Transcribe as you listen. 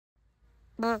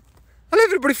Hello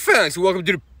everybody, thanks, welcome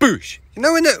to the bush. You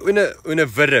know when a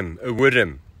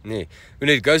worm, nee, when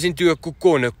it goes into a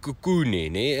cocoon,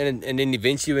 nee, and then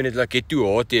eventually when it like get too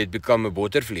hot, it become a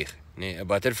butterfly, nee, a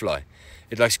butterfly.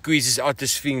 It like squeezes out the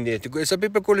sphinx there. Some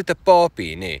people call it a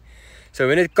puppy, nee. So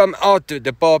when it come out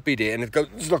the puppy there and it goes,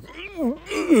 it's like,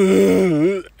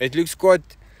 it looks quite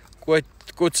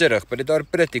kotzerig, but it are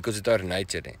pretty because it are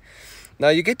nature, nee. Now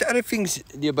you get other things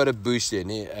about a bush there,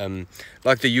 nee.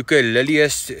 Like the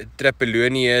Eucalyptus,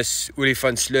 Trapelonius,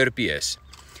 olifant slurpius.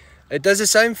 It does the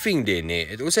same thing there, nee.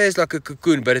 It also has like a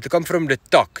cocoon, but it come from the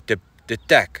tack, the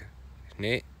tack,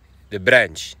 nee, the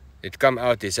branch. It come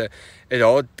out there, so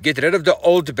it get rid of the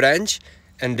old branch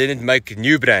and then it make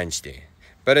new branch there.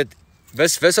 But it,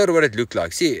 this what it look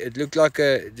like. See, it look like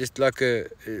just like a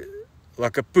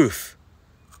poof.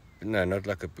 No, not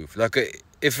like a poof, like a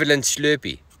effluent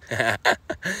slurpy.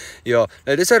 Yeah,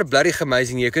 now this are bloody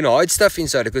amazing. You can hide stuff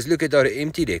inside because look at our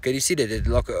empty there. Can you see that? It's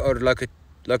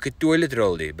like a toilet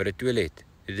roll there, but a toilet.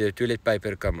 The toilet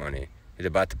paper come on here, the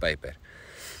butter paper.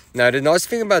 Now the nice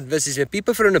thing about this is that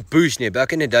people from the bush,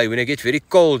 back in the day when it get very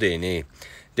cold there,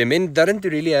 the men don't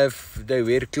really they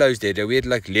wear clothes there. They wear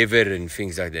like leather and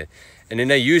things like that, and then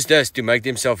they use this to make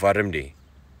themselves warm there.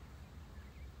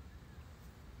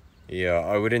 Yeah,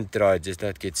 I wouldn't try it, just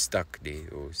not get stuck there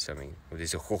or something. Or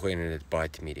there's a goggle and it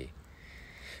bite me there.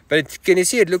 But can you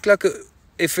see, it look like a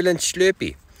effluent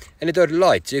slurpy. And it are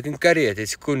light, so you can carry it.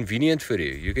 It's convenient for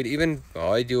you. You can even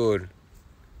hide your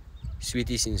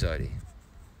sweeties inside there.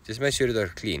 Just make sure they're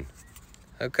clean.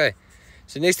 Okay.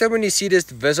 So next time when you see this,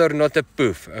 these are not a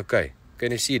poof. Okay.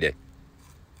 Can you see that?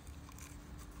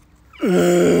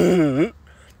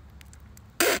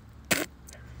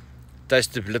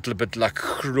 Tastes a little bit like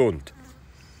grond.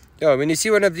 Yeah, when you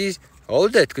see one of these,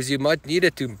 hold it, because you might need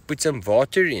it to put some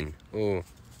water in, or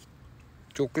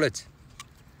chocolates,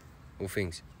 or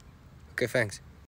things. Okay, thanks.